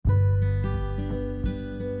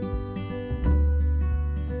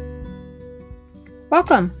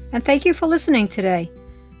Welcome, and thank you for listening today.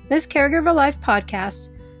 This Caregiver Life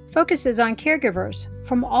podcast focuses on caregivers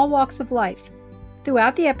from all walks of life.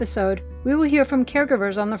 Throughout the episode, we will hear from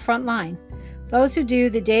caregivers on the front line, those who do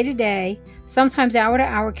the day-to-day, sometimes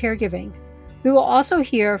hour-to-hour caregiving. We will also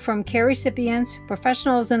hear from care recipients,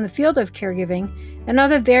 professionals in the field of caregiving, and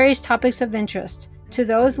other various topics of interest to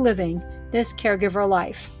those living this caregiver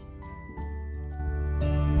life.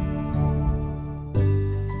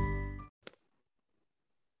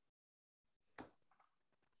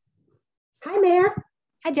 Hi, Mare.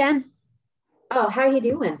 Hi, Jen. Oh, how are you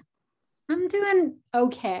doing? I'm doing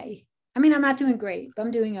okay. I'm not doing great, but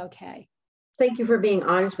I'm doing okay. Thank you for being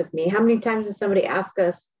honest with me. How many times does somebody ask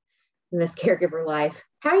us in this caregiver life,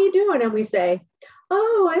 how are you doing? And we say,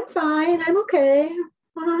 oh, I'm fine. I'm okay.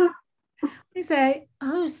 We say,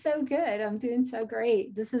 oh, so good. I'm doing so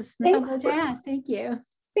great. This is so good to ask. Thank you.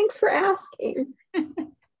 Thanks for asking.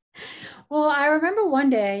 Well, I remember one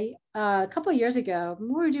day, a couple of years ago, we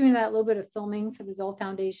were doing that little bit of filming for the Zoll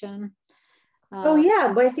Foundation. Oh,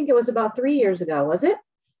 yeah. But I think it was about 3 years ago, was it?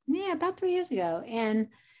 Yeah, about 3 years ago. And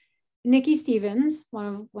Nikki Stevens,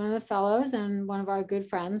 one of the fellows and one of our good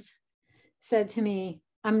friends, said to me,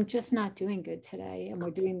 I'm just not doing good today. And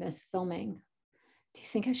we're doing this filming. Do you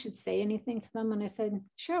think I should say anything to them? And I said,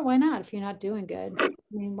 sure, why not? If you're not doing good,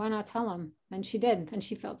 why not tell them? And she did. And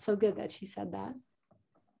she felt so good that she said that.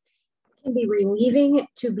 It can be relieving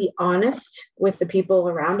to be honest with the people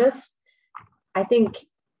around us. I think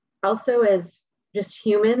also as just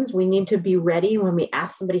humans, we need to be ready when we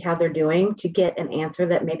ask somebody how they're doing to get an answer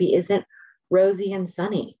that maybe isn't rosy and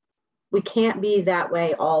sunny. We can't be that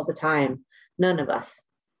way all the time. None of us.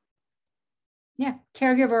 Yeah,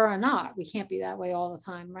 caregiver or not, we can't be that way all the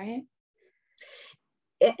time, right?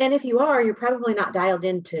 And if you are, you're probably not dialed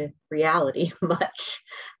into reality much.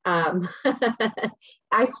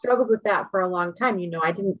 I struggled with that for a long time.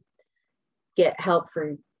 I didn't get help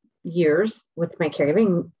for years with my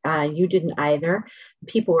caregiving. You didn't either.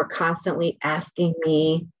 People were constantly asking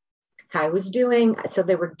me how I was doing. So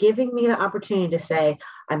they were giving me the opportunity to say,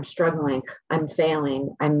 I'm struggling, I'm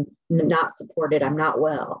failing, I'm not supported, I'm not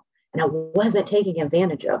well. And I wasn't taking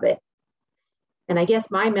advantage of it. And I guess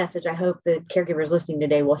my message, I hope the caregivers listening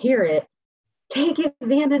today will hear it. Take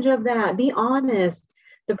advantage of that. Be honest.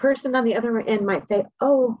 The person on the other end might say,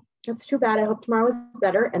 oh, that's too bad. I hope tomorrow is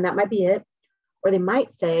better. And that might be it. Or they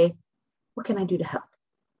might say, what can I do to help?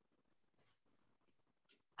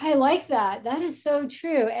 I like that. That is so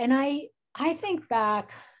true. And I think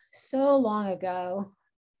back so long ago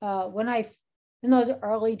in those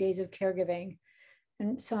early days of caregiving.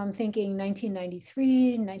 And so I'm thinking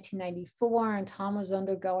 1993, 1994, and Tom was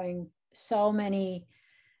undergoing so many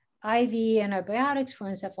IV antibiotics for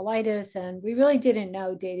encephalitis. And we really didn't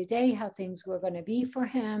know day to day how things were going to be for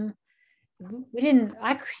him.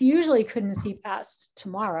 I usually couldn't see past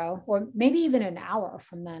tomorrow or maybe even an hour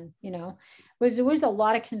from then, there was a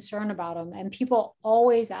lot of concern about him and people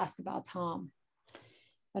always asked about Tom.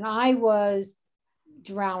 And I was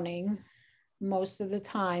drowning most of the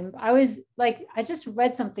time. I just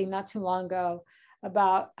read something not too long ago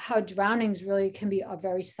about how drownings really can be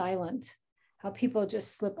very silent, how people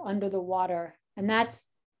just slip under the water. And that's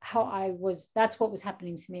what was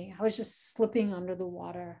happening to me. I was just slipping under the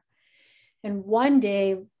water. And one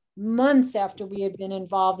day, months after we had been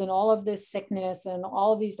involved in all of this sickness and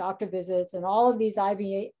all of these doctor visits and all of these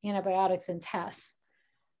IV antibiotics and tests,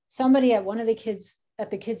 somebody at the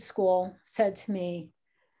kids' school said to me,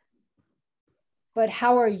 but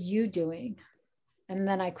how are you doing? And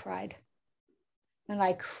then I cried. And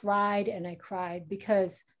I cried and I cried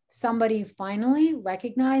because somebody finally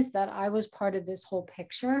recognized that I was part of this whole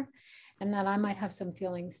picture and that I might have some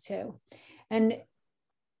feelings too. And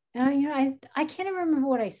I can't even remember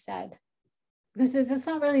what I said because that's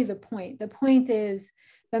not really the point. The point is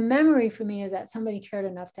the memory for me is that somebody cared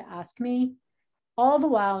enough to ask me, all the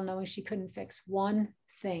while knowing she couldn't fix one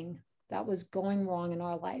thing that was going wrong in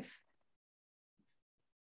our life.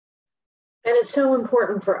 And it's so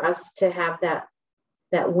important for us to have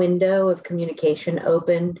that window of communication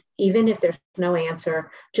open, even if there's no answer,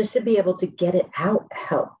 just to be able to get it out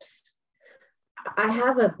helps. I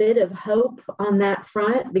have a bit of hope on that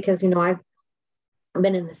front because, I've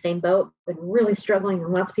been in the same boat, been really struggling,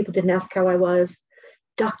 and lots of people didn't ask how I was.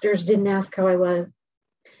 Doctors didn't ask how I was.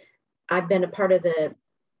 I've been a part of the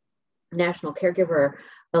National Caregiver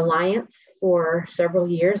Alliance for several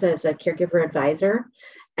years as a caregiver advisor.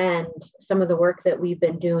 And some of the work that we've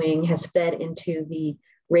been doing has fed into the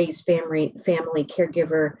Raise Family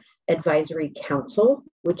Caregiver Advisory Council,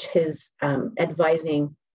 which is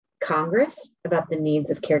advising Congress about the needs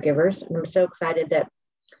of caregivers. And I'm so excited that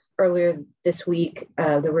earlier this week,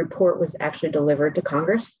 the report was actually delivered to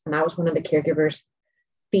Congress, and I was one of the caregivers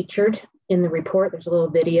featured in the report. There's a little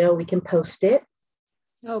video, we can post it.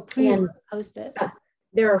 Oh, please post it.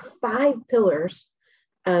 There are 5 pillars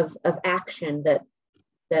of action that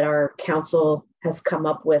our council has come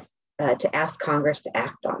up with to ask Congress to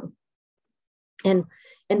act on. And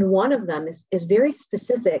one of them is very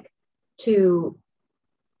specific to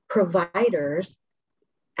providers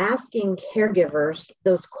asking caregivers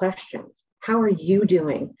those questions. How are you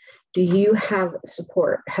doing? Do you have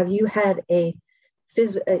support? Have you had an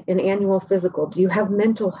annual physical? Do you have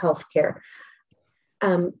mental health care?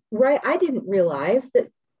 Right, I didn't realize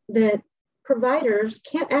that providers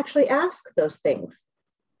can't actually ask those things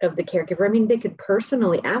of the caregiver. I mean, they could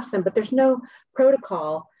personally ask them, but there's no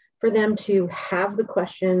protocol for them to have the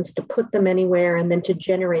questions, to put them anywhere, and then to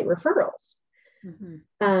generate referrals.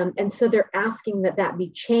 Mm-hmm. And so they're asking that be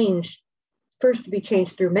changed, first to be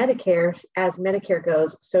changed through Medicare. As Medicare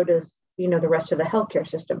goes, so does, the rest of the healthcare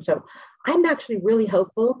system. So I'm actually really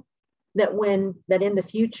hopeful that in the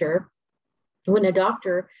future, when a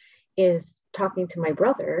doctor is talking to my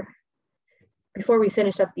brother, before we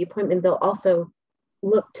finish up the appointment, they'll also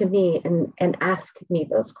look to me and ask me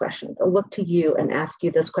those questions. They'll look to you and ask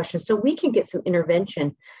you those questions so we can get some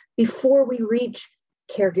intervention before we reach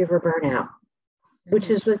caregiver burnout, which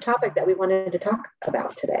is the topic that we wanted to talk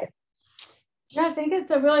about today. Yeah, I think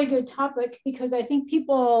it's a really good topic because I think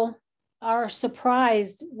people are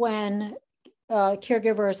surprised when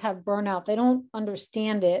caregivers have burnout. They don't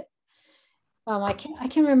understand it. I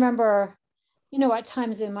can remember, at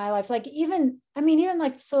times in my life, really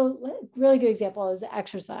good example is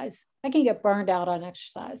exercise. I can get burned out on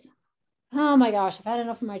exercise. Oh my gosh, I've had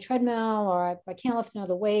enough of my treadmill, or I can't lift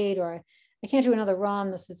another weight, or I can't do another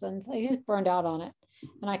run. I just burned out on it,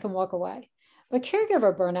 and I can walk away. But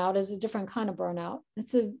caregiver burnout is a different kind of burnout.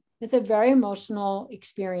 It's a very emotional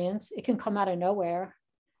experience. It can come out of nowhere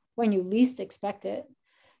when you least expect it.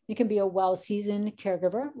 You can be a well-seasoned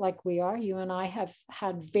caregiver like we are. You and I have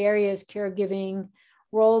had various caregiving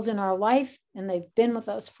roles in our life, and they've been with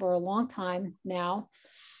us for a long time now.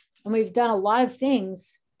 And we've done a lot of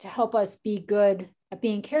things to help us be good at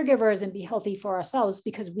being caregivers and be healthy for ourselves,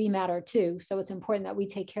 because we matter too. So it's important that we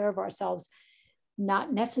take care of ourselves,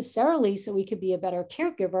 not necessarily so we could be a better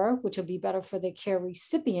caregiver, which will be better for the care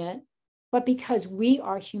recipient, but because we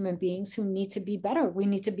are human beings who need to be better. We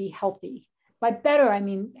need to be healthy. By better, I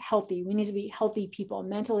mean healthy. We need to be healthy people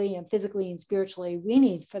mentally and physically and spiritually. We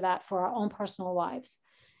need for that for our own personal lives.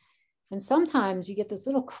 And sometimes you get this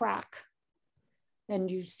little crack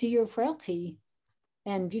and you see your frailty,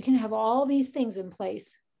 and you can have all these things in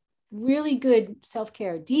place, really good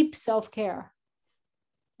self-care, deep self-care,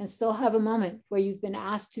 and still have a moment where you've been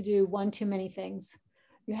asked to do one too many things.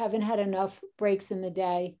 You haven't had enough breaks in the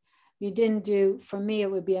day. You didn't do, for me,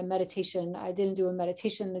 it would be a meditation. I didn't do a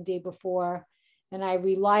meditation the day before. And I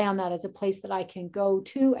rely on that as a place that I can go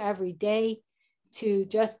to every day to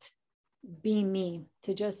just be me,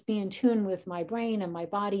 to just be in tune with my brain and my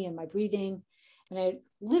body and my breathing. And it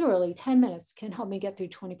literally 10 minutes can help me get through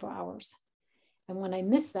 24 hours. And when I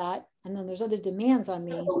miss that, and then there's other demands on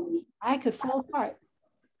me, I could fall apart.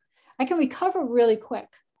 I can recover really quick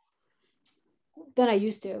than I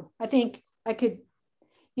used to. I think I could,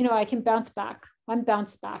 I can bounce back. I'm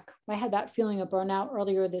bounced back. I had that feeling of burnout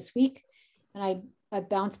earlier this week, and I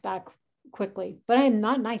bounced back quickly. But I am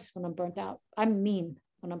not nice when I'm burnt out. I'm mean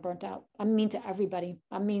when I'm burnt out. I'm mean to everybody.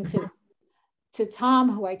 I'm mean to Tom,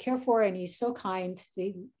 who I care for, and he's so kind.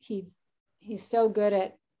 He's so good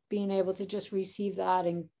at being able to just receive that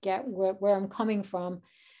and get where I'm coming from.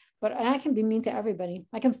 But I can be mean to everybody.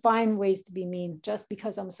 I can find ways to be mean just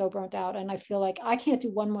because I'm so burnt out. And I feel like I can't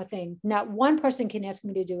do one more thing. Not one person can ask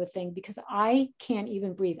me to do a thing because I can't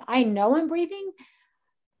even breathe. I know I'm breathing,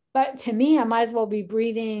 but to me, I might as well be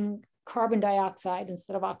breathing carbon dioxide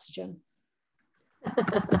instead of oxygen.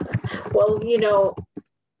 Well,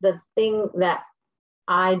 the thing that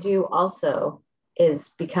I do also is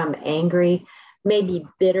become angry. Maybe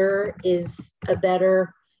bitter is a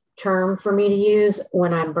better term for me to use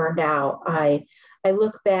when I'm burned out. I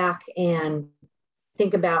look back and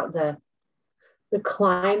think about the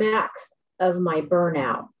climax of my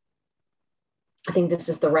burnout. I think this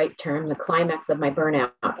is the right term, the climax of my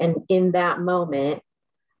burnout. And in that moment,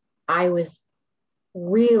 I was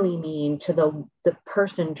really mean to the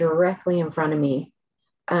person directly in front of me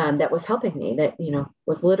that was helping me, that,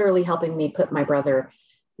 was literally helping me put my brother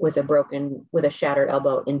with a shattered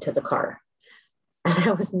elbow into the car. And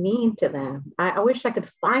I was mean to them. I wish I could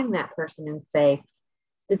find that person and say,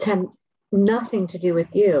 this had nothing to do with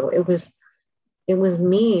you. It was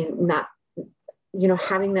me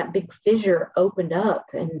having that big fissure opened up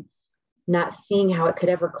and not seeing how it could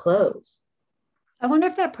ever close. I wonder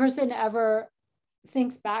if that person ever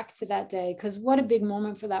thinks back to that day, because what a big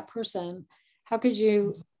moment for that person. How could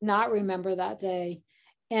you not remember that day?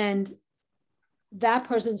 And that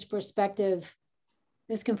person's perspective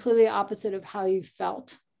is completely opposite of how you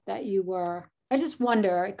felt that you were. I just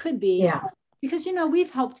wonder, it could be, Yeah. Because,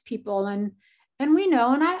 we've helped people and we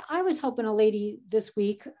know, and I was helping a lady this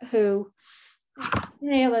week who,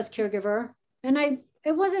 an ALS caregiver, and I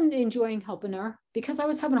wasn't enjoying helping her because I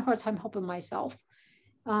was having a hard time helping myself.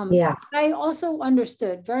 Yeah. I also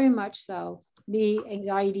understood very much so the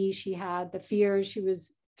anxiety she had, the fears she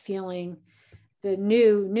was feeling, the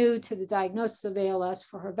new to the diagnosis of ALS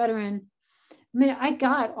for her veteran. I mean, I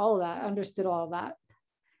got all of that, understood all of that.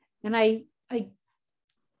 And I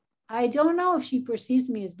don't know if she perceives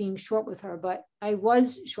me as being short with her, but I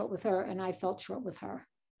was short with her and I felt short with her.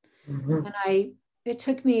 Mm-hmm. And it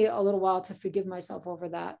took me a little while to forgive myself over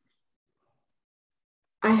that.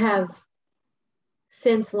 I have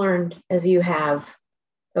since learned, as you have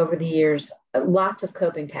over the years, lots of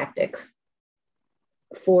coping tactics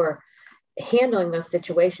for handling those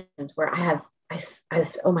situations where I've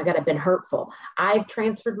oh my God, I've been hurtful. I've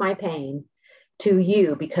transferred my pain to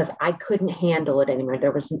you because I couldn't handle it anymore.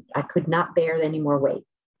 I could not bear any more weight.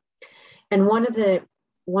 And one of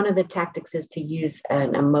the tactics is to use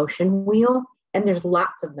an emotion wheel, and there's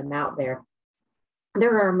lots of them out there.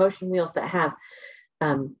 There are emotion wheels that have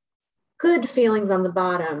good feelings on the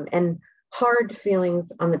bottom and hard feelings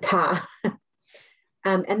on the top.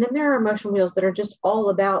 And then there are emotion wheels that are just all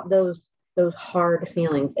about those hard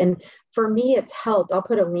feelings. And for me, it's helped. I'll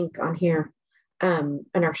put a link on here in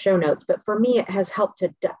our show notes, but for me, it has helped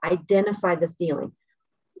to identify the feeling.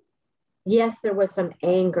 Yes, there was some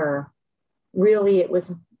anger. Really, it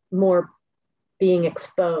was more being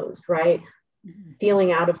exposed, right? Mm-hmm.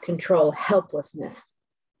 Feeling out of control, helplessness.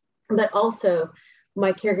 But also,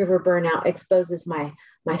 my caregiver burnout exposes my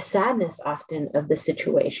sadness often of the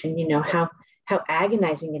situation. How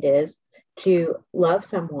agonizing it is to love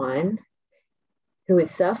someone who is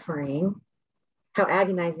suffering, how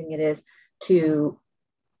agonizing it is to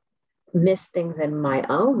miss things in my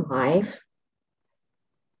own life.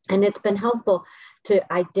 And it's been helpful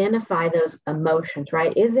to identify those emotions,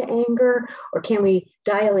 right? Is it anger, or can we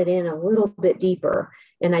dial it in a little bit deeper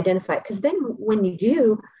and identify it? Because then when you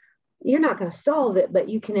do, you're not going to solve it, but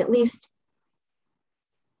you can at least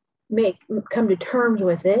come to terms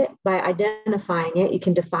with it by identifying it. You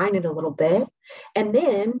can define it a little bit. And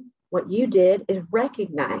then what you did is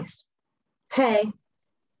recognize, hey,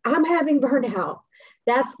 I'm having burnout.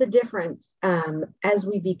 That's the difference. As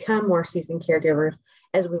we become more seasoned caregivers,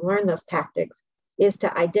 as we learn those tactics, is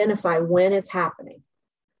to identify when it's happening.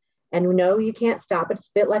 And no, you can't stop it. It's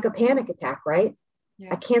a bit like a panic attack, right? Yeah.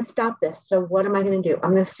 I can't stop this. So what am I going to do?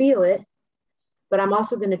 I'm going to feel it, but I'm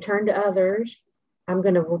also going to turn to others. I'm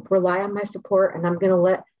going to rely on my support, and I'm going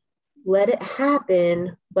to let it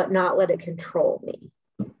happen, but not let it control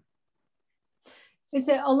me. Is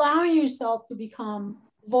it allowing yourself to become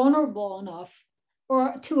vulnerable enough,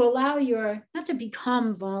 or to allow not to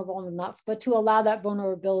become vulnerable enough, but to allow that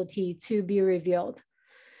vulnerability to be revealed?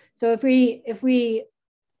 So if we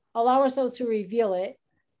allow ourselves to reveal it,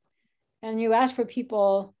 and you ask for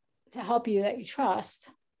people to help you that you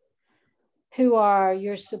trust, who are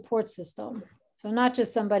your support system. So not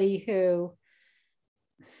just somebody who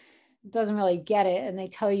doesn't really get it and they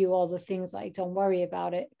tell you all the things like, don't worry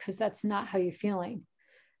about it, because that's not how you're feeling.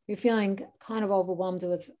 You're feeling kind of overwhelmed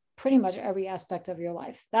with pretty much every aspect of your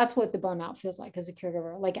life. That's what the burnout feels like as a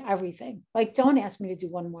caregiver, like everything. Like, don't ask me to do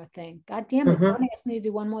one more thing. God damn it, don't ask me to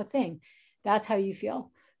do one more thing. That's how you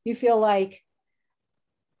feel. You feel like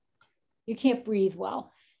you can't breathe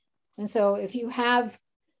well. And so if you have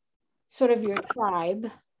sort of your tribe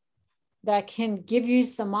that can give you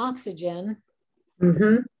some oxygen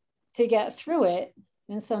to get through it,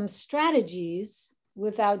 and some strategies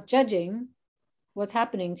without judging what's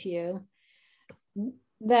happening to you,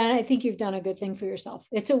 then I think you've done a good thing for yourself.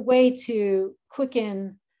 It's a way to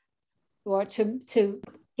quicken or to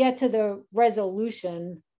get to the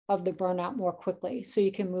resolution of the burnout more quickly so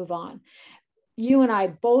you can move on. You and I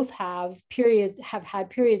both have had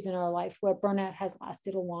periods in our life where burnout has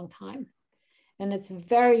lasted a long time. And it's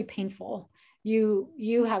very painful.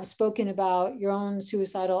 You have spoken about your own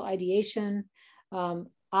suicidal ideation.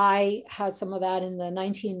 I had some of that in the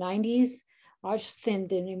 1990s. I just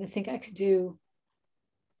didn't even think I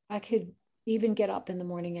could even get up in the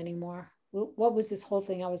morning anymore. What was this whole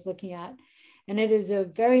thing I was looking at? And it is a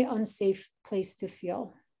very unsafe place to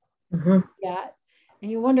feel. Yeah. And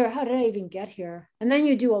you wonder, how did I even get here? And then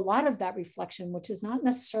you do a lot of that reflection, which is not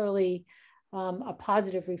necessarily a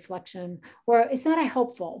positive reflection, or it's not a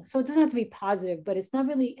helpful. So it doesn't have to be positive, but it's not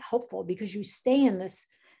really helpful because you stay in this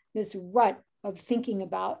rut of thinking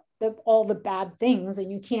about all the bad things,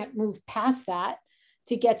 and you can't move past that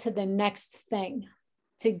to get to the next thing,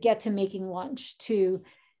 to get to making lunch, to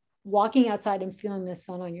walking outside and feeling the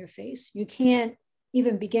sun on your face. You can't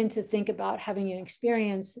even begin to think about having an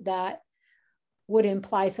experience that would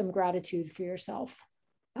imply some gratitude for yourself.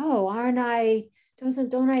 Oh,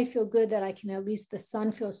 don't I feel good that I can, at least the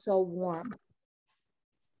sun feels so warm.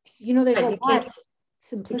 There's a lot of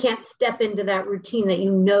simplicity. You can't step into that routine that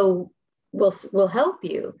you know will help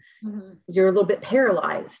you. Mm-hmm. You're a little bit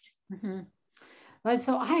paralyzed. Mm-hmm.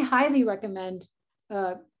 So I highly recommend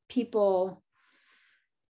people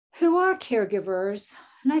who are caregivers,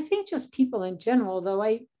 and I think just people in general, though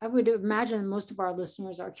I would imagine most of our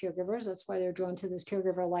listeners are caregivers. That's why they're drawn to this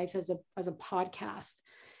Caregiver Life as a podcast,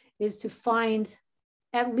 is to find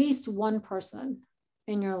at least one person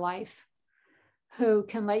in your life who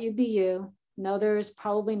can let you be you. No, there's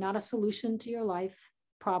probably not a solution to your life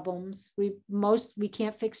problems. We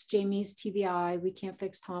can't fix Jamie's TBI. We can't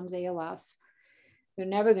fix Tom's ALS. They're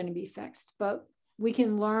never going to be fixed, but we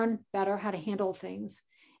can learn better how to handle things.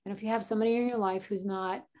 And if you have somebody in your life who's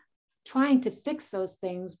not trying to fix those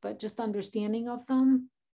things, but just understanding of them,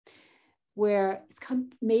 where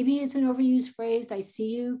maybe it's an overused phrase, I see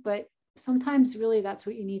you, but sometimes really that's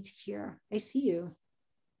what you need to hear. I see you.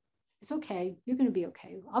 It's okay. You're going to be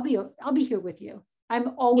okay. I'll be here with you.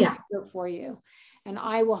 I'm always here for you, and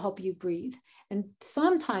I will help you breathe. And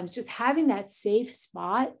sometimes just having that safe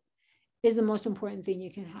spot is the most important thing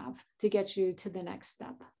you can have to get you to the next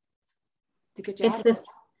step, to get you out of it.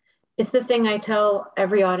 It's the thing I tell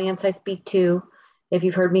every audience I speak to. If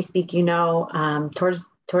you've heard me speak, towards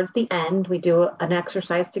the end, we do an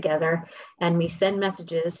exercise together, and we send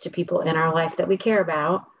messages to people in our life that we care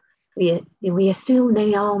about. We assume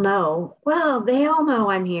they all know. Well, they all know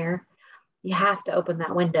I'm here. You have to open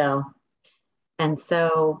that window. And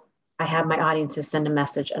so I have my audiences send a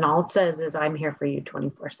message, and all it says is, I'm here for you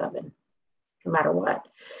 24/7, no matter what.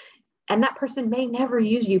 And that person may never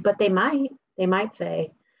use you, but they might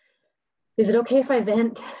say, is it okay if I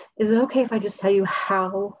vent? Is it okay if I just tell you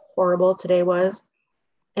how horrible today was?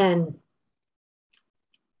 And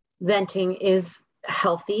venting is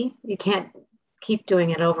healthy. You can't keep doing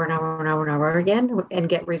it over and over and over and over again and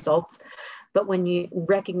get results. But when you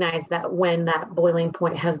recognize that when that boiling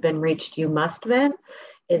point has been reached, you must vent,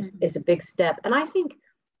 is a big step. And I think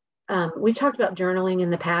we've talked about journaling in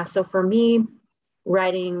the past. So for me,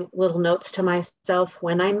 writing little notes to myself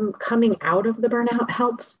when I'm coming out of the burnout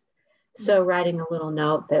helps. So writing a little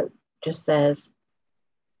note that just says,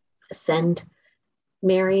 send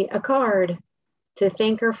Mary a card to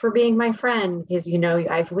thank her for being my friend, because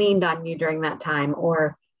I've leaned on you during that time,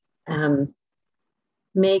 or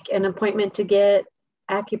make an appointment to get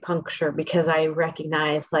acupuncture because I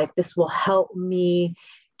recognize this will help me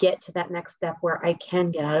get to that next step where I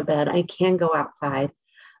can get out of bed, I can go outside.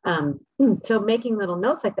 So making little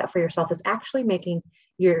notes like that for yourself is actually making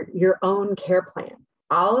your own care plan.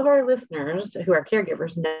 All of our listeners who are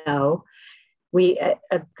caregivers know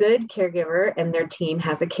a good caregiver and their team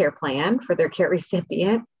has a care plan for their care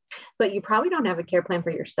recipient, but you probably don't have a care plan for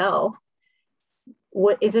yourself.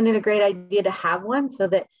 Isn't it a great idea to have one, so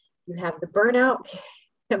that you have the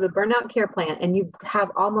burnout care plan, and you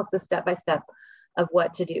have almost a step-by-step of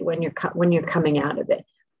what to do when you're coming out of it.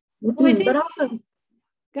 But also,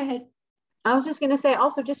 go ahead. I was just going to say,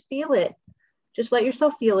 also just feel it. Just let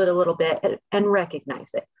yourself feel it a little bit and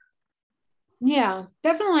recognize it. Yeah,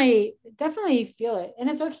 definitely feel it. And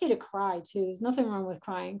it's okay to cry too. There's nothing wrong with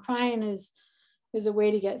crying. Crying is a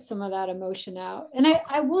way to get some of that emotion out. And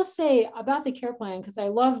I will say about the care plan, because I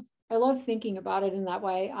love thinking about it in that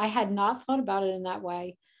way. I had not thought about it in that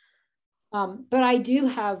way. But I do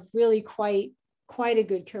have really quite a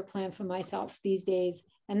good care plan for myself these days.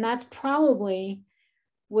 And that's probably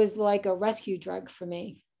was like a rescue drug for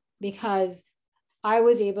me, because I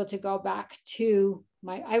was able to go back to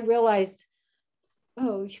I realized,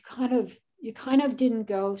 oh, you kind of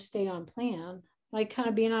didn't stay on plan, like kind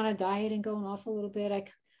of being on a diet and going off a little bit.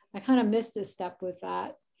 I kind of missed a step with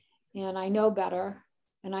that, and I know better,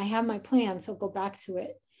 and I have my plan. So go back to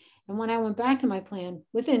it. And when I went back to my plan,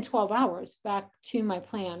 within 12 hours, back to my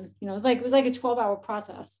plan, it was like a 12-hour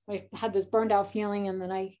process. I had this burned out feeling, and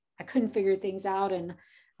then I couldn't figure things out, and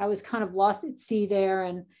I was kind of lost at sea there.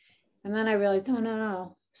 And then I realized, oh,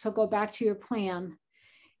 no. So go back to your plan.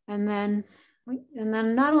 And then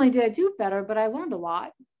not only did I do better, but I learned a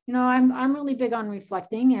lot. I'm really big on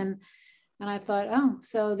reflecting, and And I thought, oh,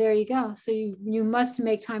 so there you go. So you must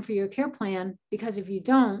make time for your care plan, because if you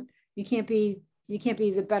don't, you can't be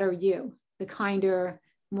the better you, the kinder,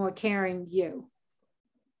 more caring you.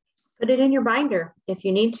 Put it in your binder if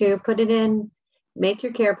you need to. Put it in, make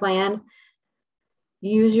your care plan,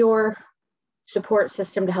 use your support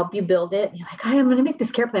system to help you build it. You're like, I'm going to make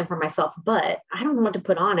this care plan for myself, but I don't know what to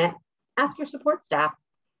put on it. Ask your support staff.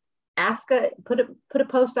 Put a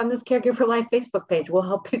post on this Caregiver for Life Facebook page. We'll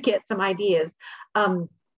help you get some ideas. And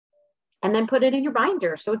then put it in your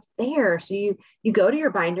binder so it's there. So you go to your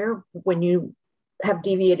binder when you have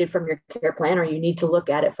deviated from your care plan, or you need to look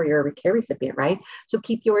at it for your care recipient, right? So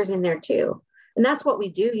keep yours in there too. And that's what we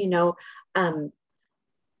do,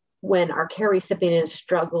 when our care recipient is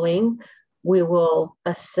struggling, we will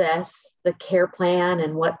assess the care plan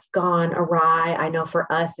and what's gone awry. I know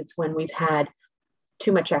for us, it's when we've had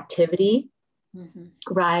too much activity,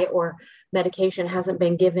 right? Or medication hasn't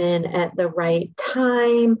been given at the right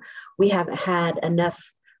time. We haven't had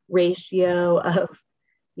enough ratio of,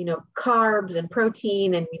 carbs and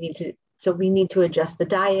protein, and we need to adjust the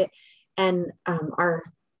diet. And our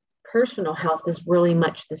personal health is really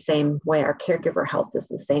much the same way. Our caregiver health is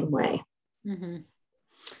the same way. Mm-hmm.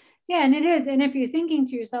 Yeah, and it is. And if you're thinking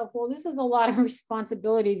to yourself, well, this is a lot of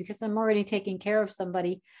responsibility because I'm already taking care of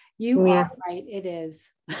somebody, you are right. It is.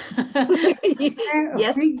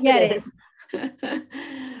 Yes, we get it it.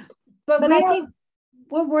 but I think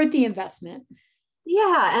we're worth the investment.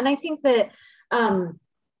 Yeah. And I think that not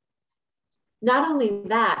only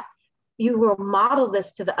that, you will model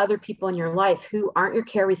this to the other people in your life who aren't your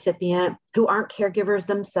care recipient, who aren't caregivers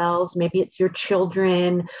themselves. Maybe it's your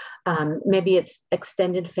children, maybe it's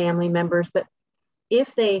extended family members. But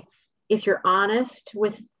if you're honest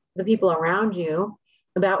with the people around you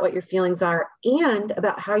about what your feelings are and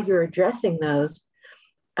about how you're addressing those,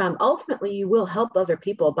 ultimately you will help other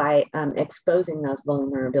people by exposing those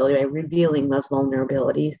vulnerabilities, by revealing those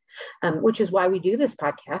vulnerabilities, which is why we do this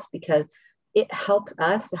podcast, because it helps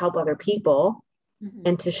us to help other people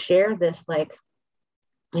and to share this, like,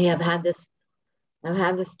 hey, I've had this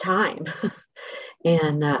time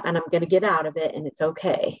and I'm going to get out of it, and it's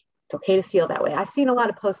okay. It's okay to feel that way. I've seen a lot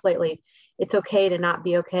of posts lately. It's okay to not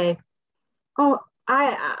be okay. Oh,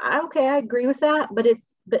 I agree with that, but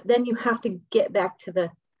then you have to get back to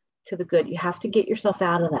the good. You have to get yourself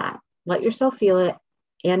out of that. Let yourself feel it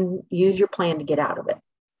and use your plan to get out of it.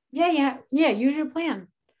 Yeah. Use your plan.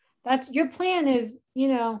 That's your plan is,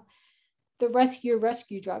 the rescue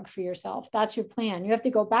drug for yourself. That's your plan. You have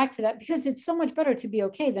to go back to that because it's so much better to be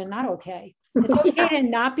okay than not okay. It's okay to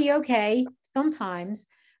not be okay sometimes,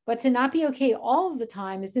 but to not be okay all of the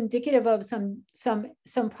time is indicative of some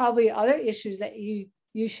probably other issues that you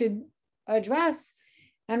should address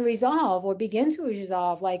and resolve, or begin to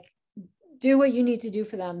resolve. Like, do what you need to do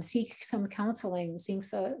for them. Seek some counseling, do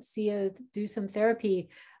some therapy,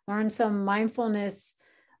 learn some mindfulness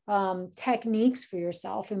techniques for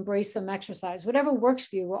yourself, embrace some exercise, whatever works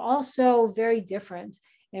for you. We're all so very different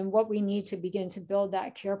in what we need to begin to build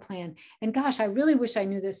that care plan. And gosh, I really wish I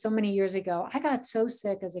knew this so many years ago. I got so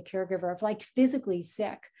sick as a caregiver, of like physically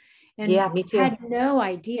sick. And yeah, me too. I had no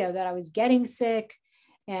idea that I was getting sick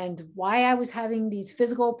and why I was having these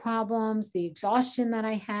physical problems, the exhaustion that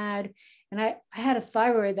I had. And I had a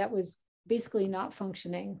thyroid that was basically not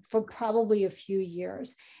functioning for probably a few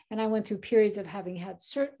years. And I went through periods of having had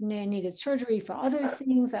I needed surgery for other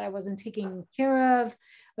things that I wasn't taking care of,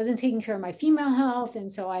 wasn't taking care of my female health. And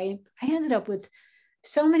so I ended up with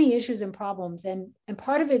so many issues and problems. And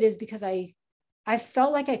part of it is because I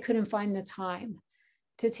felt like I couldn't find the time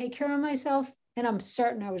to take care of myself. And I'm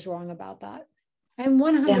certain I was wrong about that. I'm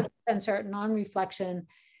 100% certain on reflection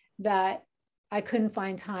that I couldn't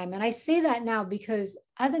find time. And I say that now because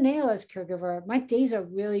as an ALS caregiver, my days are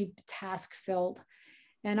really task filled,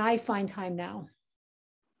 and I find time now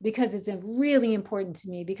because it's really important to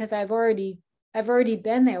me, because I've already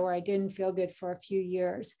been there where I didn't feel good for a few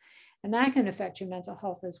years, and that can affect your mental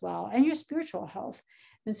health as well and your spiritual health.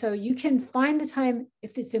 And so you can find the time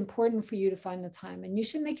if it's important for you to find the time, and you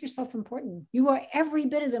should make yourself important. You are every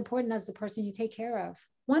bit as important as the person you take care of.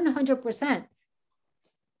 100%.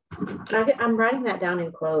 I'm writing that down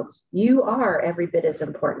in quotes. You are every bit as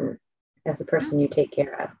important as the person you take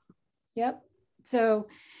care of. Yep. So,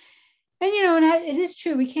 and it is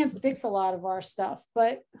true, we can't fix a lot of our stuff,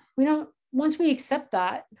 but once we accept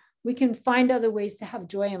that, we can find other ways to have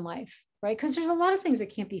joy in life, right? Because there's a lot of things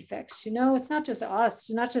that can't be fixed. It's not just us,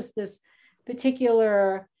 it's not just this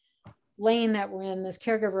particular lane that we're in, this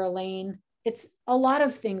caregiver lane. It's a lot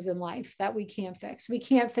of things in life that we can't fix. We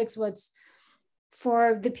can't fix what's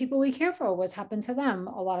for the people we care for, what's happened to them.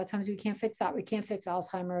 A lot of times we can't fix that. We can't fix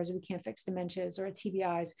Alzheimer's. We can't fix dementias or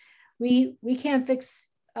TBIs. We can't fix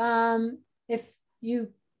if you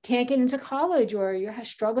can't get into college or you're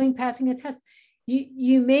struggling passing a test.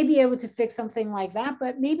 You may be able to fix something like that,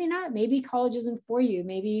 but maybe not. Maybe college isn't for you.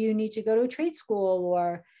 Maybe you need to go to a trade school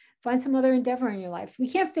or find some other endeavor in your life. We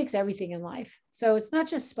can't fix everything in life. So it's not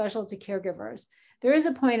just special to caregivers. There is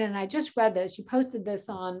a point, and I just read this. You posted this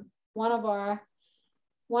on one of our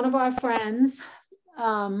friends'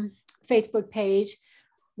 Facebook page,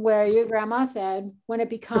 where your grandma said, when it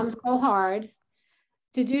becomes so hard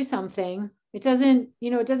to do something, it doesn't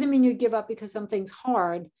mean you give up because something's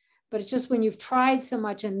hard, but it's just when you've tried so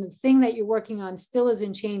much and the thing that you're working on still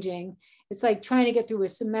isn't changing. It's like trying to get through a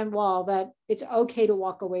cement wall, that it's okay to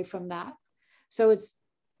walk away from that. So it's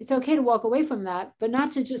okay to walk away from that, but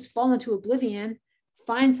not to just fall into oblivion.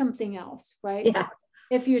 Find something else, right? Yeah. So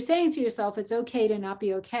if you're saying to yourself, it's okay to not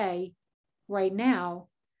be okay right now,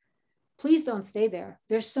 please don't stay there.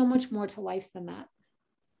 There's so much more to life than that.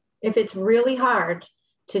 If it's really hard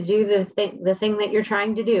to do the thing that you're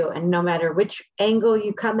trying to do, and no matter which angle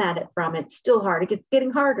you come at it from, it's still hard. It's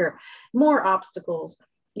getting harder, more obstacles.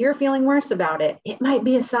 You're feeling worse about it. It might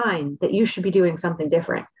be a sign that you should be doing something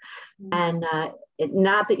different. Mm-hmm. And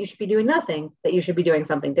not that you should be doing nothing, that you should be doing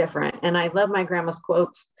something different. And I love my grandma's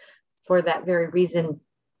quotes for that very reason.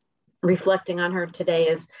 Reflecting on her today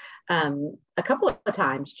is a couple of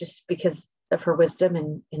times, just because of her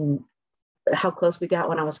wisdom and how close we got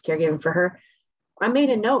when I was caregiving for her. I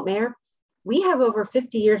made a note, Mayor. We have over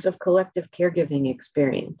 50 years of collective caregiving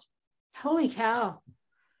experience. Holy cow.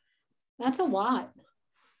 That's a lot.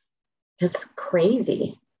 It's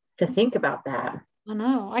crazy to think about that. I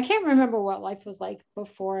know. I can't remember what life was like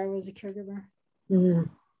before I was a caregiver. Mm.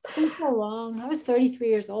 It's been so long. I was 33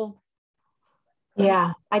 years old.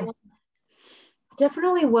 Yeah, I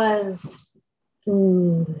definitely was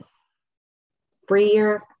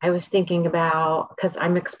freer. I was thinking about, because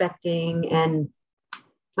I'm expecting, and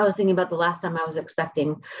I was thinking about the last time I was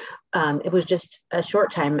expecting. It was just a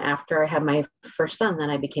short time after I had my first son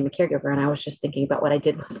that I became a caregiver. And I was just thinking about what I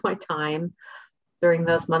did with my time during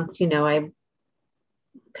those months. You know, I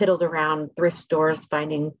piddled around thrift stores,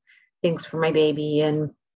 finding things for my baby,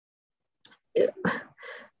 and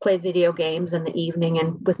played video games in the evening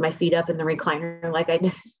and with my feet up in the recliner. Like I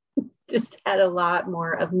just had a lot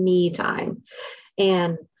more of me time.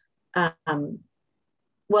 And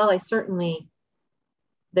well, I certainly,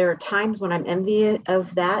 there are times when I'm envious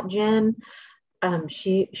of that, Jen.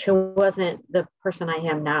 She wasn't the person I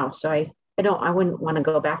am now. So I wouldn't want to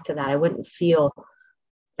go back to that. I would feel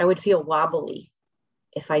wobbly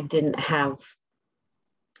if I didn't have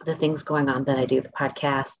the things going on that I do, the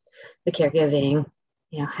podcast, the caregiving,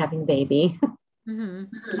 having baby.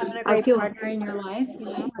 Mm-hmm. Having a great partner in your life,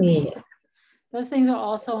 Yeah. Those things are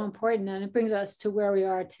also important, and it brings us to where we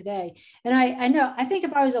are today. And I think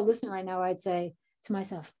if I was a listener right now, I'd say to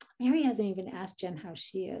myself, Mary hasn't even asked Jen how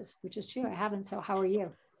she is, which is true. I haven't. So how are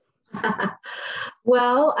you?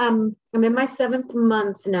 Well, I'm in my 7th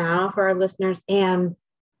month now for our listeners, and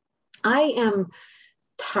I am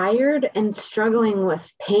tired and struggling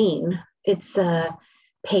with pain. It's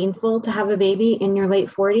painful to have a baby in your late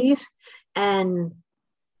 40s, and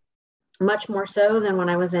much more so than when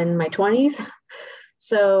I was in my 20s.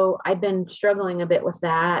 So I've been struggling a bit with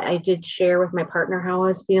that. I did share with my partner how I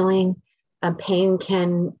was feeling. Pain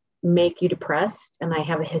can make you depressed, and I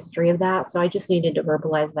have a history of that. So I just needed to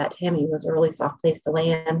verbalize that to him. He was a really soft place to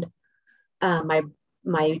land.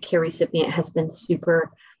 My care recipient has been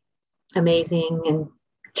super amazing and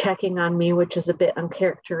checking on me, which is a bit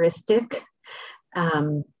uncharacteristic,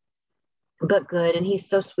 but good. And he's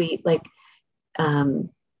so sweet. Like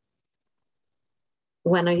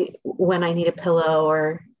when I need a pillow,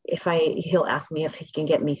 or he'll ask me if he can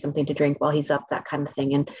get me something to drink while he's up, that kind of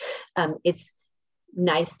thing. And it's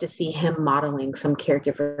nice to see him modeling some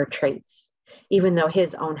caregiver traits, even though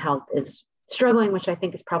his own health is struggling, which I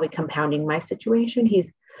think is probably compounding my situation. He's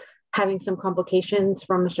having some complications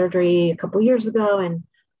from the surgery a couple years ago, and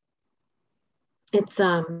it's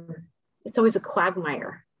always a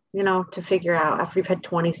quagmire, to figure out, after you've had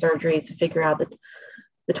 20 surgeries, to figure out the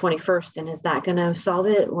 21st, and is that going to solve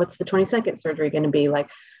it? What's the 22nd surgery going to be like?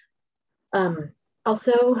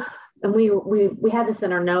 Also, and we had this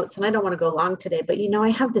in our notes, and I don't want to go long today, but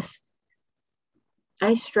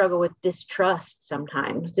I struggle with distrust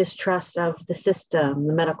sometimes, distrust of the system,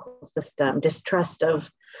 the medical system, distrust of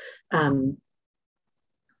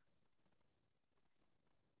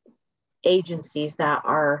agencies that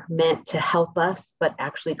are meant to help us, but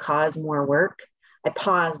actually cause more work. I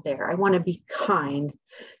pause there. I want to be kind,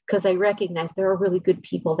 because I recognize there are really good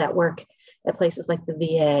people that work at places like the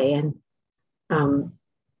VA and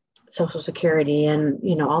Social Security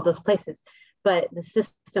and, all those places. But the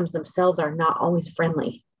systems themselves are not always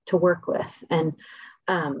friendly to work with. And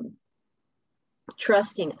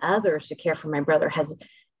trusting others to care for my brother has,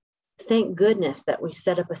 thank goodness that we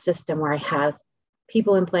set up a system where I have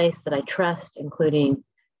people in place that I trust, including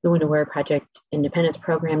the Wounded Warrior Project Independence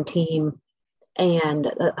Program team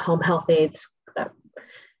and home health aides,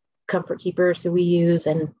 comfort keepers who we use,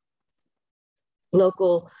 and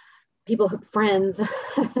local people, friends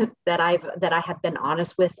that I have been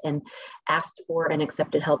honest with and asked for and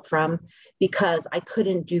accepted help from, because I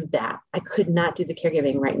couldn't do that. I could not do the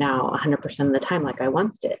caregiving right now 100% of the time like I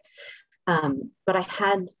once did. But I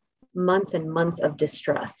had months and months of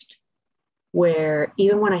distrust where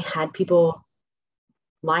even when I had people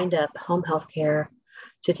lined up, home health care,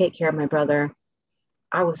 to take care of my brother,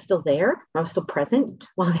 I was still there. I was still present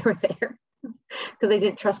while they were there because I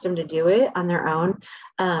didn't trust them to do it on their own.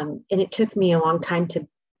 And it took me a long time to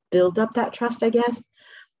build up that trust, I guess.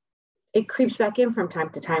 It creeps back in from time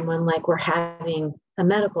to time when, like, we're having a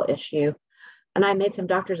medical issue. And I made some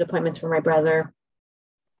doctor's appointments for my brother,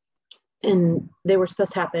 and they were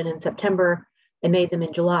supposed to happen in September. I made them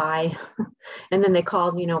in July. And then they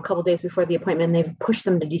called, a couple days before the appointment, and they've pushed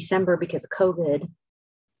them to December because of COVID.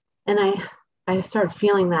 And I started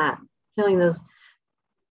feeling those,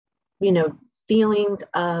 feelings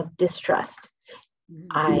of distrust.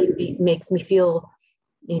 Makes me feel,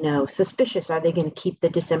 suspicious. Are they going to keep the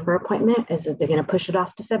December appointment? Is it they're going to push it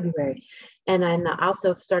off to February? And I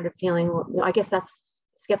also started feeling, I guess that's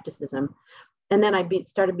skepticism. And then I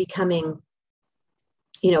started becoming,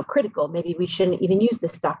 critical. Maybe we shouldn't even use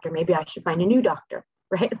this doctor. Maybe I should find a new doctor,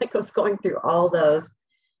 right? Like I was going through all those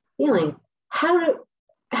feelings. How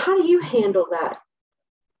do you handle that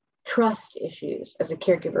trust issues as a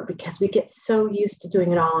caregiver? Because we get so used to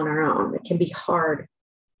doing it all on our own. It can be hard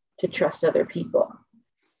to trust other people.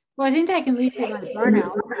 Well, I think that can lead to my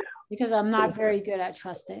burnout because I'm not very good at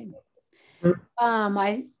trusting.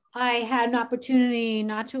 I had an opportunity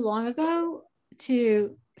not too long ago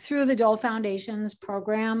through the Dole Foundation's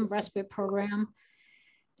program, respite program,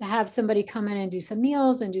 to have somebody come in and do some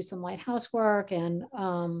meals and do some light housework. And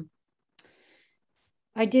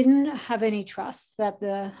I didn't have any trust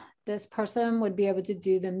that this person would be able to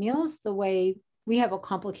do the meals the way we have a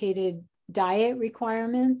complicated diet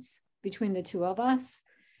requirements between the two of us.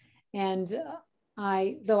 And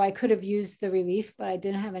though I could have used the relief, but I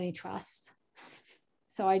didn't have any trust.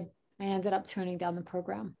 So I ended up turning down the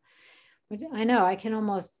program. But I know I can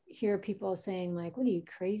almost hear people saying, like, what are you,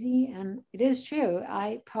 crazy? And it is true.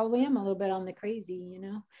 I probably am a little bit on the crazy,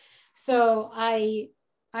 So I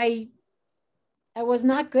was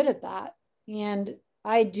not good at that. And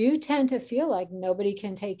I do tend to feel like nobody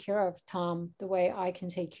can take care of Tom the way I can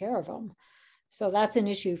take care of him. So that's an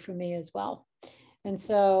issue for me as well. And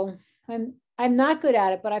so I'm not good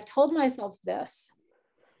at it, but I've told myself this.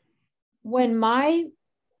 When my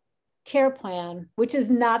care plan, which is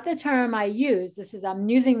not the term I use, I'm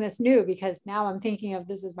using this new because now I'm thinking of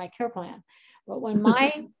this as my care plan. But when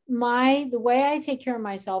the way I take care of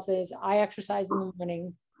myself is I exercise in the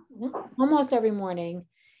morning, almost every morning,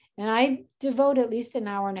 and I devote at least an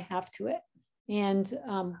hour and a half to it. And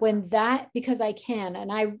because I can,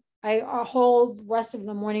 and our whole rest of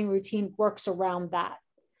the morning routine works around that.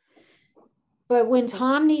 But when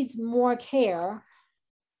Tom needs more care,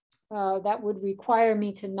 that would require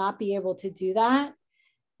me to not be able to do that.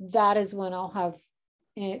 That is when I'll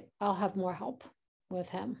have more help with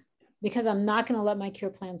him, because I'm not going to let my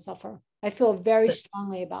care plan suffer. I feel very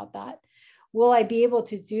strongly about that. Will I be able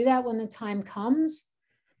to do that when the time comes?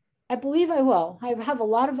 I believe I will. I have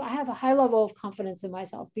a high level of confidence in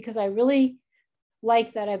myself because I really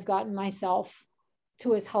like that I've gotten myself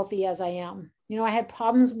to as healthy as I am. I had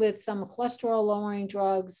problems with some cholesterol lowering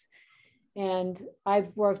drugs, and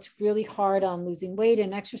I've worked really hard on losing weight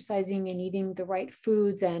and exercising and eating the right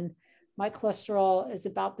foods. And my cholesterol is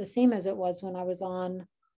about the same as it was when I was on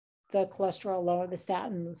the cholesterol lower, the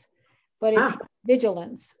statins, but it's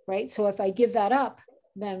vigilance, right? So if I give that up,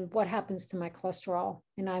 then what happens to my cholesterol?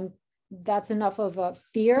 And that's enough of a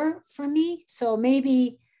fear for me. So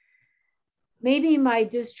maybe my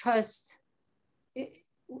distrust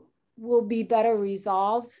will be better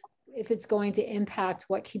resolved if it's going to impact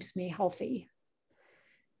what keeps me healthy.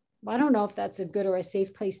 I don't know if that's a good or a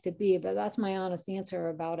safe place to be, but that's my honest answer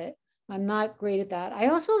about it. I'm not great at that. I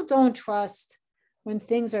also don't trust when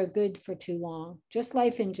things are good for too long, just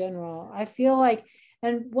life in general. I feel like,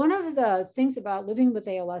 and one of the things about living with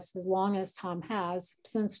ALS as long as Tom has,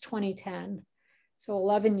 since 2010, so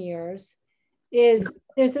 11 years, is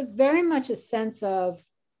there's a very much a sense of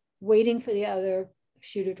waiting for the other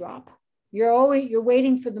shoe to drop. You're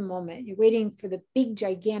waiting for the moment. You're waiting for the big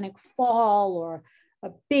gigantic fall or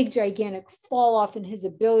a big gigantic fall off in his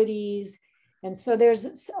abilities. And so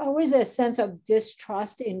there's always a sense of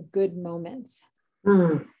distrust in good moments.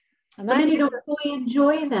 And then you don't fully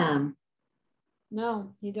enjoy them.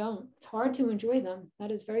 No, you don't. It's hard to enjoy them.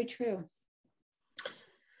 That is very true.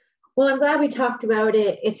 Well, I'm glad we talked about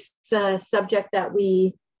it. It's a subject that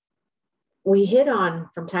we hit on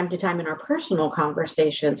from time to time in our personal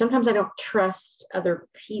conversation. Sometimes I don't trust other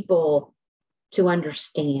people to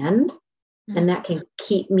understand, and that can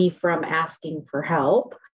keep me from asking for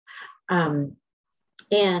help. And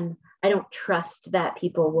I don't trust that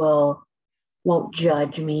people won't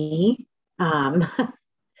judge me and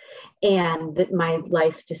that my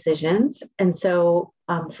life decisions. And so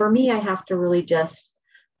for me, I have to really just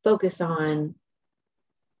focus on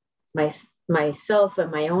myself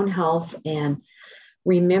and my own health, and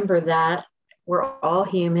remember that we're all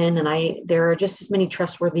human, and there are just as many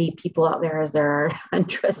trustworthy people out there as there are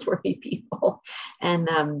untrustworthy people. And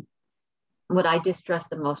what I distrust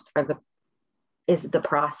the most is the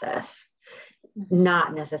process,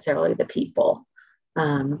 not necessarily the people.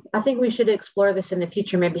 I think we should explore this in the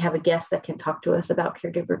future, maybe have a guest that can talk to us about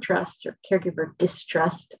caregiver trust or caregiver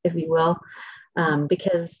distrust, if you will,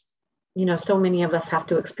 because so many of us have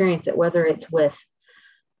to experience it, whether it's with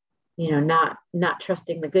not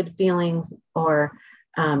trusting the good feelings, or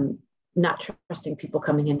not trusting people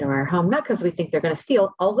coming into our home, not because we think they're going to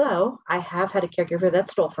steal, although I have had a caregiver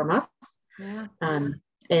that stole from us. Yeah.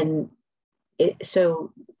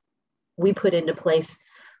 So we put into place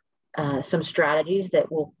some strategies that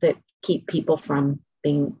keep people from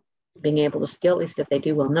being able to steal, at least if they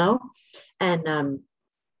do, we'll know. And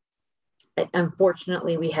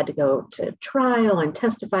unfortunately, we had to go to trial and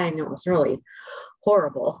testify, and it was really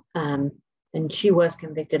horrible. And she was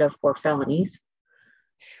convicted of 4 felonies.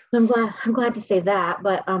 I'm glad to say that,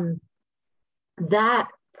 but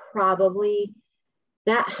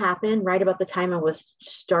that happened right about the time I was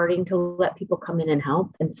starting to let people come in and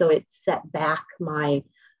help, and so it set back my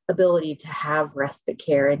ability to have respite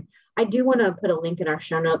care. And I do want to put a link in our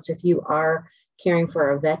show notes if you are caring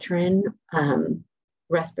for a veteran.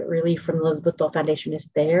 Respite Relief from the Elizabeth Dole Foundation is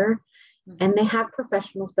there, and they have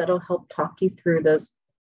professionals that'll help talk you through those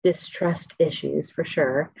distrust issues for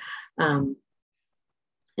sure.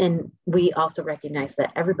 And we also recognize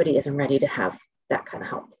that everybody isn't ready to have that kind of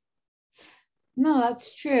help. No,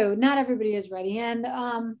 that's true. Not everybody is ready. And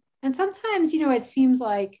sometimes, it seems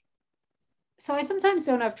like, so I sometimes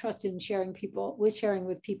don't have trust in sharing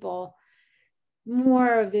with people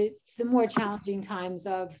more of the more challenging times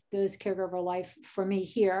of this caregiver life for me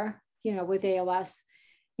here, with ALS.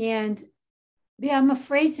 And yeah, I'm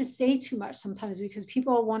afraid to say too much sometimes because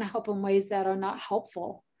people want to help in ways that are not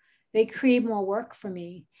helpful. They create more work for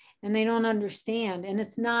me and they don't understand. And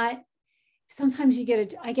it's not, sometimes I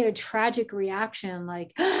get a tragic reaction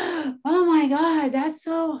like, oh my God, that's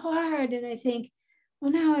so hard. And I think, well,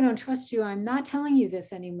 now I don't trust you. I'm not telling you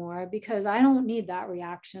this anymore because I don't need that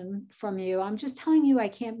reaction from you. I'm just telling you I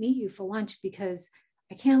can't meet you for lunch because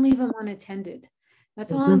I can't leave them unattended.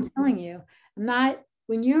 That's all I'm telling you.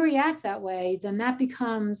 When you react that way, then that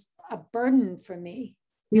becomes a burden for me.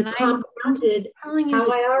 You've compounded how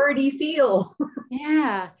I already feel.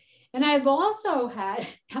 Yeah. And I've also had,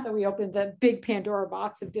 now that we opened the big Pandora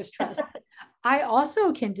box of distrust, I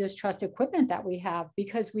also can distrust equipment that we have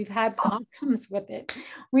because we've had problems with it.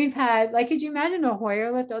 We've had, could you imagine a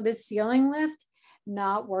Hoyer lift or this ceiling lift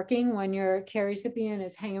not working when your care recipient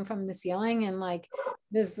is hanging from the ceiling, and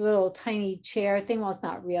this little tiny chair thing? Well, it's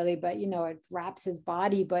not really, but it wraps his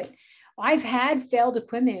body. But I've had failed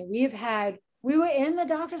equipment. We were in the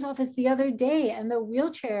doctor's office the other day, and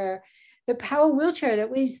the power wheelchair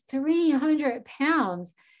that weighs 300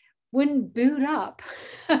 pounds wouldn't boot up.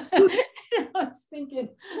 I was thinking,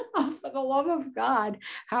 oh, for the love of God,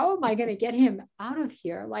 how am I going to get him out of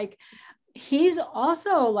here? He's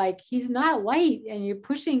also he's not light, and you're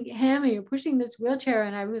pushing him and you're pushing this wheelchair.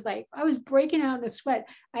 And I was breaking out in a sweat.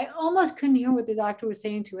 I almost couldn't hear what the doctor was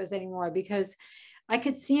saying to us anymore because I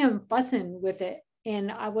could see him fussing with it, and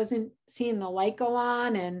I wasn't seeing the light go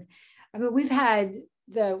on. And I mean, we've had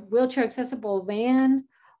the wheelchair accessible van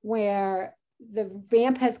where the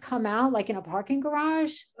ramp has come out in a parking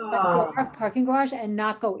garage, parking garage, and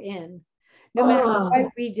not go in, no matter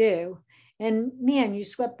what we do. And man, you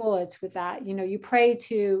sweat bullets with that. You pray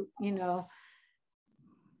to,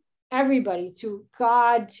 everybody, to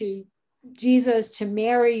God, to Jesus, to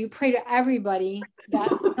Mary, you pray to everybody, that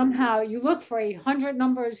somehow you look for 800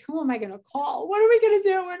 numbers. Who am I going to call? What are we going to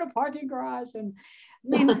do? We're in a parking garage. And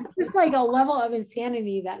I mean, it's just like a level of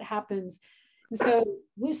insanity that happens.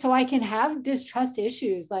 And so I can have distrust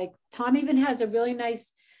issues. Like Tom even has a really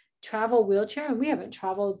nice travel wheelchair, and we haven't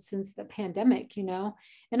traveled since the pandemic, and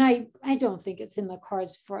I don't think it's in the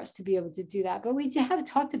cards for us to be able to do that, but we have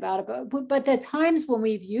talked about it. But the times when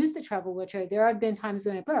we've used the travel wheelchair, there have been times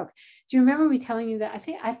when it broke. Do you remember me telling you that? I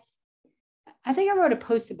think I wrote a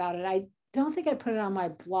post about it. I don't think I put it on my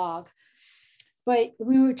blog, but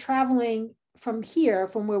we were traveling from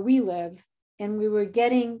where we live, and we were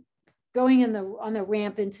going on the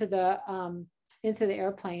ramp into the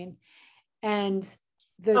airplane, and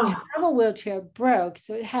the travel wheelchair broke.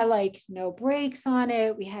 So it had like no brakes on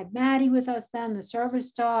it. We had Maddie with us then, the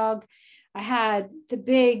service dog. I had the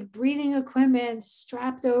big breathing equipment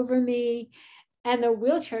strapped over me, and the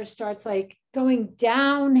wheelchair starts like going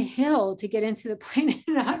downhill to get into the plane,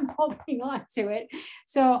 and I'm holding on to it.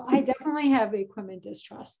 So I definitely have equipment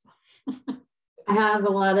distrust. I have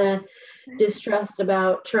a lot of distrust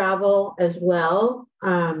about travel as well.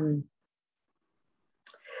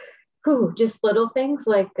 Just little things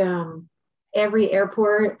like every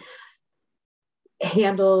airport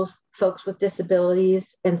handles folks with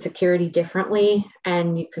disabilities and security differently.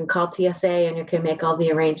 And you can call TSA and you can make all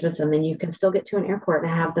the arrangements, and then you can still get to an airport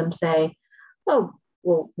and have them say, oh,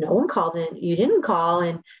 well, no one called in. You didn't call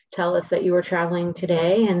and tell us that you were traveling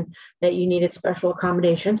today and that you needed special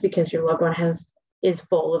accommodations because your loved one is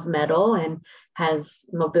full of metal and has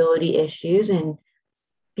mobility issues and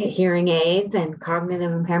hearing aids and cognitive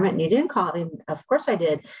impairment, and you didn't call. And of course I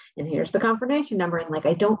did. And here's the confirmation number. And like,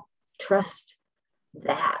 I don't trust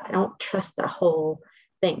that. I don't trust the whole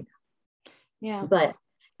thing. Yeah.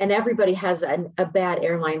 And everybody has a bad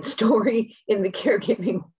airline story in the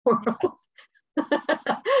caregiving world.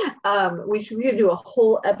 We should do a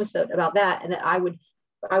whole episode about that. And I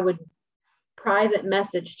would private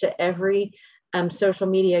message to every social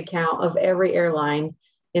media account of every airline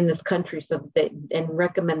in this country and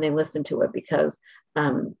recommend they listen to it, because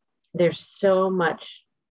there's so much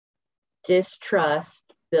distrust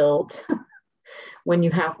built when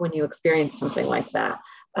you experience something like that.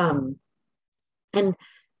 And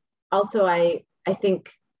also I think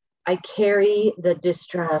I carry the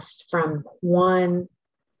distrust from one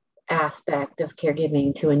aspect of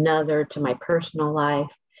caregiving to another, to my personal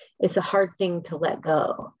life. It's a hard thing to let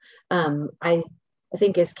go. I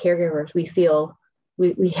think as caregivers, we feel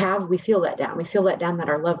let down. We feel let down that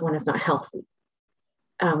our loved one is not healthy.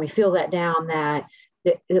 We feel let down that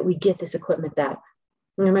we get this equipment that,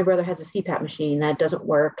 my brother has a CPAP machine that doesn't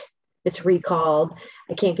work. It's recalled.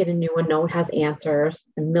 I can't get a new one. No one has answers.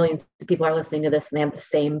 And millions of people are listening to this and they have the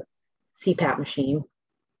same CPAP machine.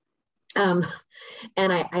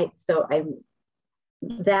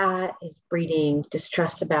 That is breeding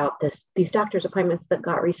distrust about these doctor's appointments that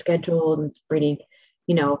got rescheduled, and breeding,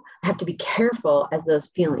 I have to be careful as those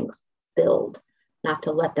feelings build, not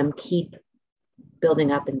to let them keep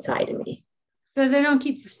building up inside of me. So they don't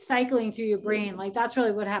keep cycling through your brain. Like that's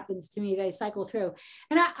really what happens to me. They cycle through.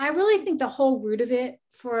 And I really think the whole root of it,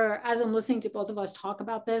 as I'm listening to both of us talk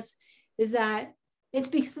about this, is that it's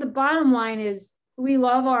because the bottom line is we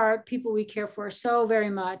love our people we care for so very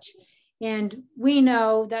much. And we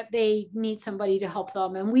know that they need somebody to help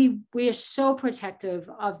them. And we are so protective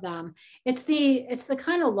of them. It's the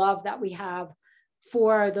kind of love that we have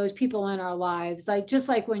for those people in our lives. Like, just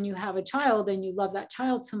like when you have a child and you love that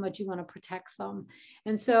child so much, you want to protect them.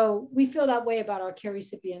 And so we feel that way about our care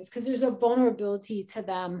recipients, because there's a vulnerability to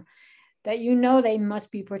them that they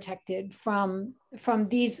must be protected from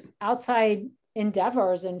these outside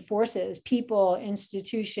endeavors and forces, people,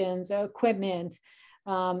 institutions, equipment.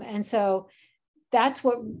 And so that's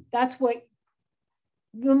what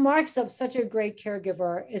the marks of such a great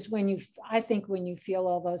caregiver is, when you feel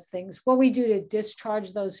all those things. What we do to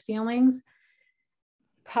discharge those feelings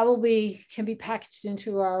probably can be packaged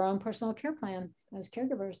into our own personal care plan as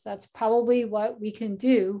caregivers. That's probably what we can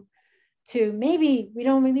do to, maybe we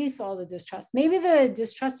don't release all the distrust. Maybe the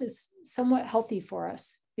distrust is somewhat healthy for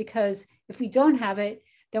us, because if we don't have it,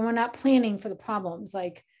 then we're not planning for the problems.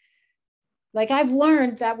 Like I've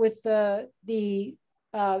learned that with the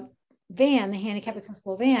van, the handicap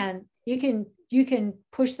accessible van, you can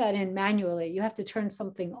push that in manually. You have to turn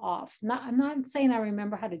something off. I'm not saying I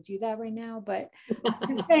remember how to do that right now, but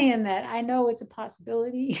I'm saying that I know it's a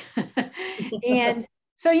possibility. And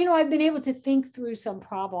so, I've been able to think through some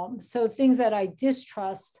problems. So things that I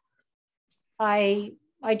distrust, I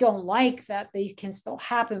don't like that they can still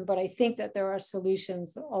happen, but I think that there are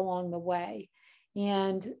solutions along the way.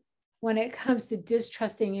 And when it comes to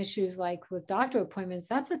distrusting issues like with doctor appointments,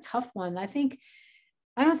 that's a tough one.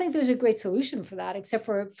 I don't think there's a great solution for that, except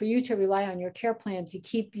for you to rely on your care plan to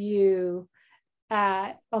keep you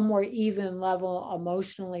at a more even level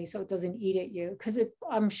emotionally, so it doesn't eat at you. Because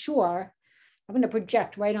I'm sure, I'm going to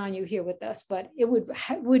project right on you here with this, but it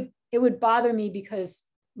would bother me because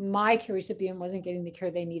my care recipient wasn't getting the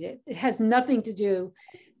care they needed. It has nothing to do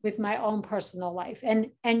with my own personal life. And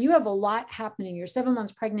you have a lot happening. You're 7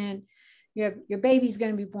 months pregnant. Your baby's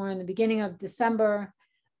going to be born in the beginning of December.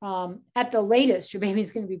 At the latest, your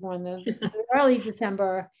baby's going to be born in the early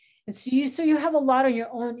December. And so you have a lot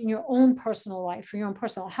on in your own personal life, for your own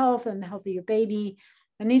personal health and the health of your baby.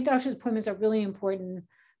 And these doctor's appointments are really important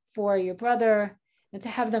for your brother, and to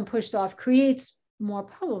have them pushed off creates more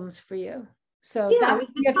problems for you. So you have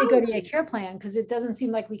to go to your care plan, because it doesn't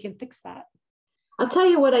seem like we can fix that. I'll tell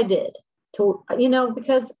you what I did to,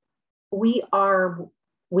 because we are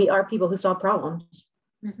people who solve problems.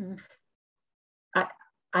 Mm-hmm.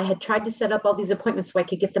 I had tried to set up all these appointments so I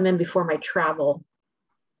could get them in before my travel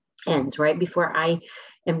ends, right before I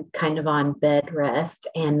am kind of on bed rest.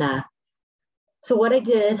 And so what I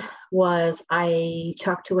did was I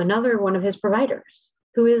talked to another one of his providers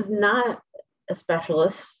who is not a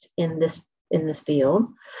specialist in this field,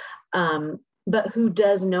 but who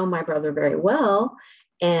does know my brother very well.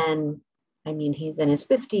 And I mean, he's in his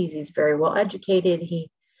 50s. He's very well educated. He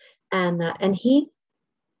set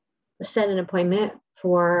an appointment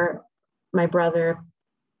for my brother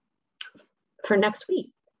for next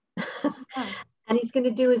week. And he's going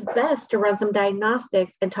to do his best to run some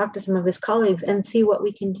diagnostics and talk to some of his colleagues and see what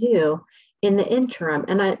we can do in the interim.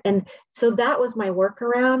 And so that was my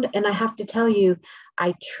workaround. And I have to tell you,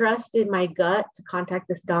 I trusted my gut to contact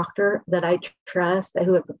this doctor that I trust,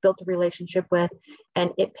 who I've built a relationship with,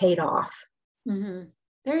 and it paid off. Mm-hmm.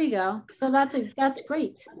 There you go. So that's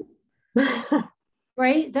great.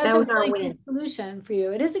 Right? That's a really good solution for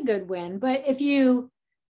you. It is a good win. But if you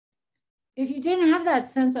didn't have that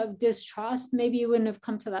sense of distrust, maybe you wouldn't have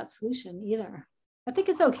come to that solution either. I think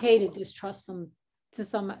it's okay to distrust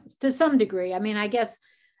to some degree. I mean, I guess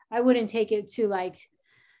I wouldn't take it to like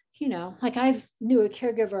I knew a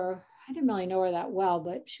caregiver. I didn't really know her that well,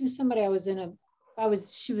 but she was somebody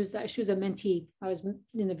she was a mentee. I was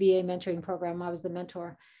in the VA mentoring program. I was the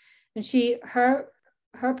mentor, and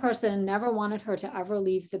her person never wanted her to ever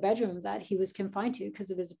leave the bedroom that he was confined to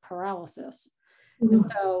because of his paralysis. Mm-hmm.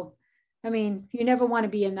 And so, I mean, you never want to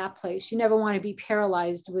be in that place. You never want to be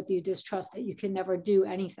paralyzed with your distrust that you can never do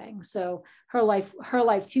anything. So her life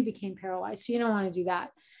too became paralyzed. So you don't want to do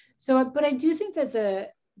that. So, but I do think that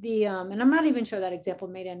and I'm not even sure that example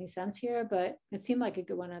made any sense here, but it seemed like a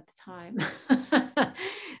good one at the time.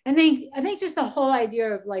 I think just the whole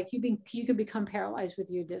idea of like you could become paralyzed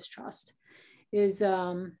with your distrust is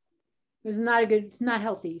it's not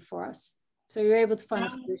healthy for us. So you're able to find a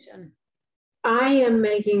solution. I am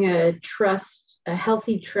making a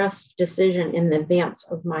healthy trust decision in advance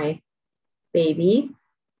of my baby's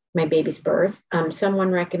birth.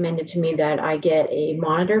 Someone recommended to me that I get a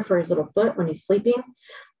monitor for his little foot when he's sleeping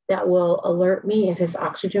that will alert me if his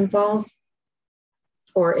oxygen falls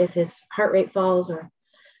or if his heart rate falls or,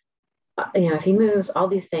 if he moves, all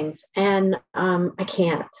these things. And I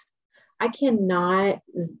cannot,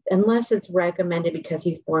 unless it's recommended because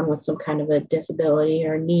he's born with some kind of a disability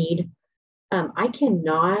or need, I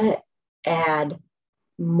cannot add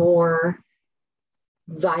more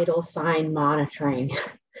vital sign monitoring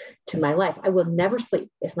to my life. I will never sleep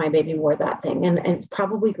if my baby wore that thing. And it's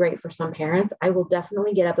probably great for some parents. I will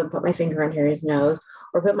definitely get up and put my finger under his nose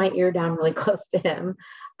or put my ear down really close to him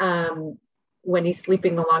when he's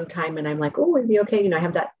sleeping a long time. And I'm like, oh, is he okay? I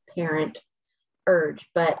have that parent urge,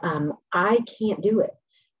 but I can't do it.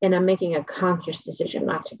 And I'm making a conscious decision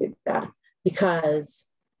not to do that because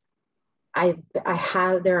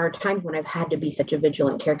there are times when I've had to be such a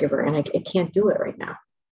vigilant caregiver and I can't do it right now.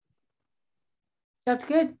 That's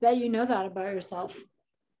good that you know that about yourself.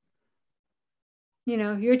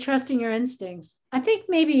 You're trusting your instincts. I think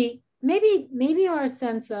maybe our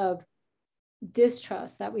sense of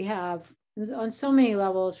distrust that we have on so many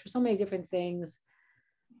levels for so many different things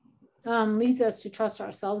leads us to trust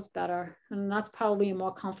ourselves better. And that's probably a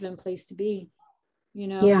more confident place to be,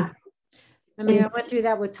 Yeah. I mean, I went through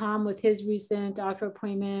that with Tom with his recent doctor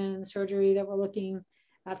appointment and surgery that we're looking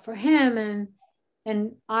at for him.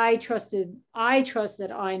 And I trust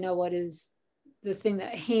that I know what is the thing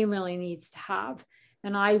that he really needs to have.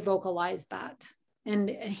 And I vocalized that. And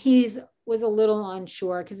he was a little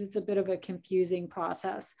unsure because it's a bit of a confusing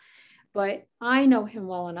process. But I know him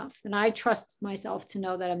well enough and I trust myself to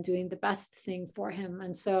know that I'm doing the best thing for him.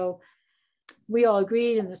 And so we all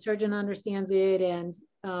agreed and the surgeon understands it. And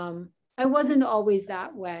I wasn't always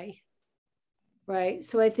that way. Right.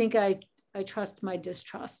 So I think I trust my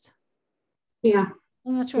distrust. Yeah.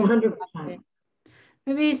 I'm not sure. 100%.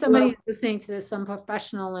 Maybe somebody listening to this, some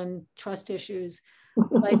professional in trust issues,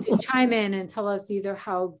 would like to chime in and tell us either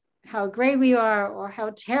how great we are or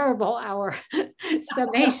how terrible our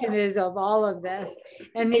summation is of all of this.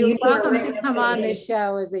 And you're welcome to come on this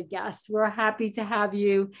show as a guest. We're happy to have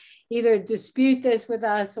you either dispute this with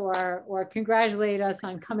us or congratulate us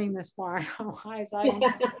on coming this far in our lives. I don't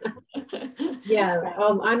know. Yeah,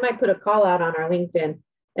 I might put a call out on our LinkedIn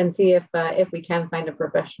and see if we can find a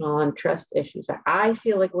professional on trust issues. I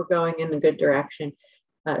feel like we're going in a good direction.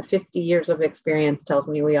 50 years of experience tells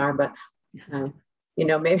me we are, but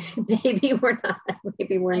maybe we're not.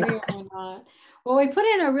 Maybe we're not. Well, we put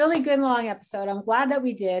in a really good long episode. I'm glad that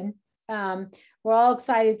we did. We're all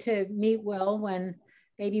excited to meet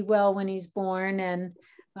baby Will when he's born, and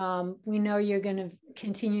we know you're going to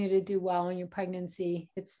continue to do well in your pregnancy.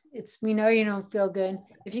 We know you don't feel good.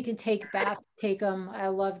 If you can take baths, take them. I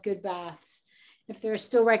love good baths. If they're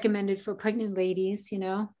still recommended for pregnant ladies,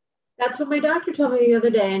 That's what my doctor told me the other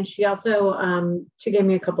day, and she also she gave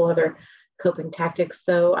me a couple other coping tactics.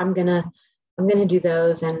 So I'm gonna do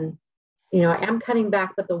those, and I am cutting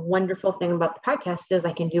back. But the wonderful thing about the podcast is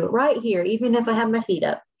I can do it right here, even if I have my feet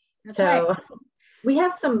up. That's right. We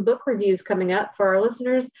have some book reviews coming up for our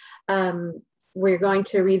listeners. We're going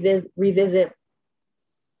to revisit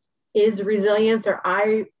Is Resilience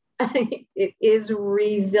It Is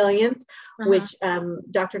Resilience, which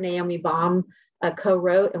Dr. Naomi Baum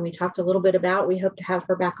co-wrote, and we talked a little bit about. We hope to have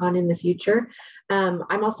her back on in the future.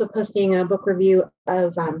 I'm also posting a book review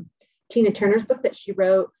of Tina Turner's book that she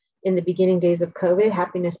wrote in the beginning days of COVID,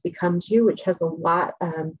 Happiness Becomes You, which has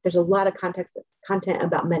there's a lot of content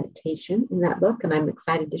about meditation in that book, and I'm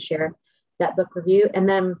excited to share that book review. And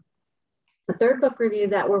then the third book review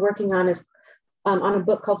that we're working on is on a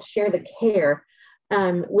book called Share the Care,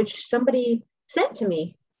 which somebody sent to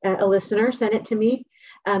me, a listener sent it to me,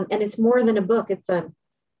 and it's more than a book. It's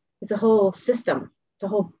a whole system, it's a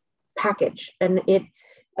whole package, and it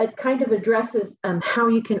kind of addresses how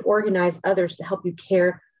you can organize others to help you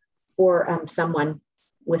care for someone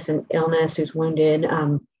with an illness who's wounded,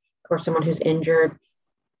 or someone who's injured.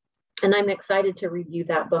 And I'm excited to review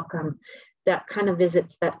that book that kind of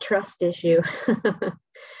visits that trust issue.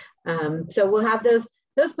 So we'll have those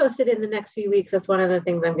posted in the next few weeks. That's one of the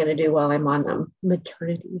things I'm going to do while I'm on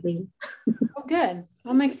maternity leave. Oh, good.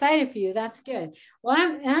 I'm excited for you. That's good. Well,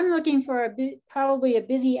 I'm looking for probably a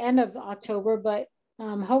busy end of October, but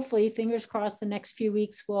hopefully, fingers crossed, the next few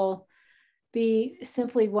weeks will be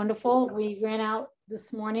simply wonderful. We ran out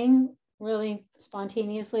this morning really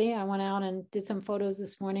spontaneously. I went out and did some photos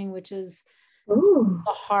this morning, which is the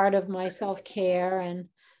heart of my self-care, and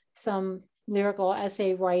some lyrical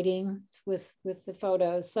essay writing with the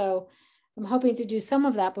photos. So I'm hoping to do some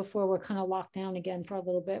of that before we're kind of locked down again for a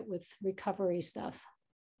little bit with recovery stuff.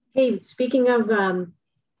 Hey, speaking of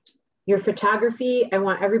your photography, I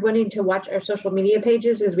want everybody to watch our social media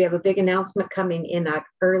pages, because we have a big announcement coming in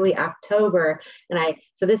early October. And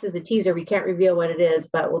so this is a teaser. We can't reveal what it is,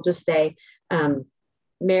 but we'll just say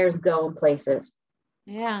Mare's Going Places.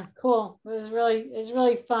 Yeah, cool. It was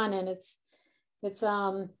really fun, and it's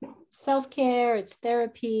self-care, it's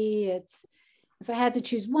therapy. If I had to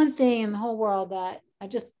choose one thing in the whole world that I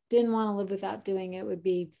just didn't want to live without doing, it would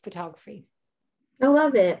be photography. I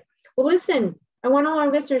love it. Well, listen, I want all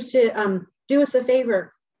our listeners to do us a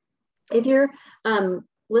favor. If you're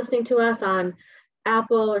listening to us on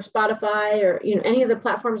Apple or Spotify or any of the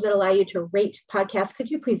platforms that allow you to rate podcasts, could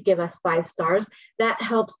you please give us 5 stars? That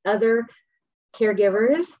helps other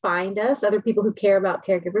caregivers find us, other people who care about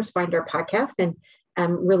caregivers find our podcast, and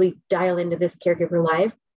really dial into this caregiver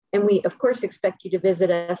life. And we, of course, expect you to visit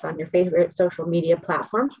us on your favorite social media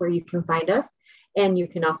platforms where you can find us. And you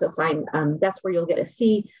can also find, that's where you'll get to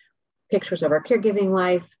see pictures of our caregiving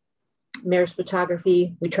life, Mare's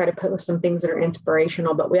photography. We try to post some things that are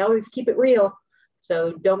inspirational, but we always keep it real.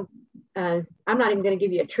 So I'm not even going to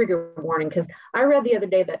give you a trigger warning, because I read the other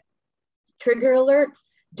day that trigger alerts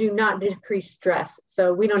do not decrease stress.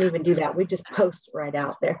 So we don't even do that. We just post right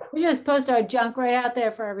out there. We just post our junk right out there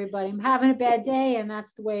for everybody. I'm having a bad day, and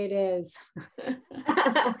that's the way it is.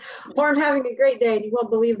 Or I'm having a great day, and you won't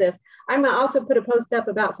believe this. I'm going to also put a post up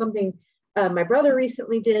about something my brother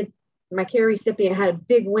recently did. My care recipient had a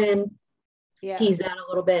big win. Yeah. Tease that a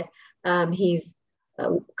little bit. He's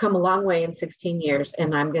come a long way in 16 years,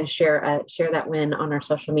 and I'm going to share that win on our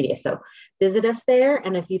social media. So visit us there.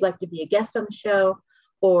 And if you'd like to be a guest on the show,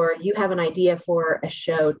 or you have an idea for a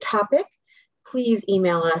show topic, please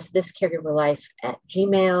email us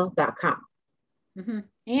thiscaregiverlife@gmail.com. Mm-hmm.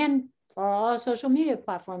 And for all social media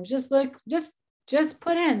platforms, just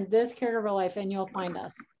put in This Caregiver Life and you'll find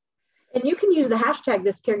us. And you can use the hashtag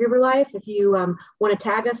This Caregiver Life if you want to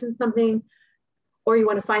tag us in something, or you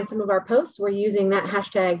want to find some of our posts. We're using that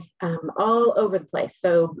hashtag all over the place.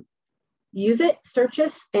 So use it, search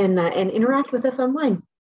us, and interact with us online.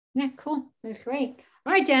 Yeah, cool. That's great.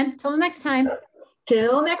 All right, Jen. Till next time.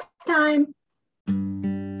 Till next time.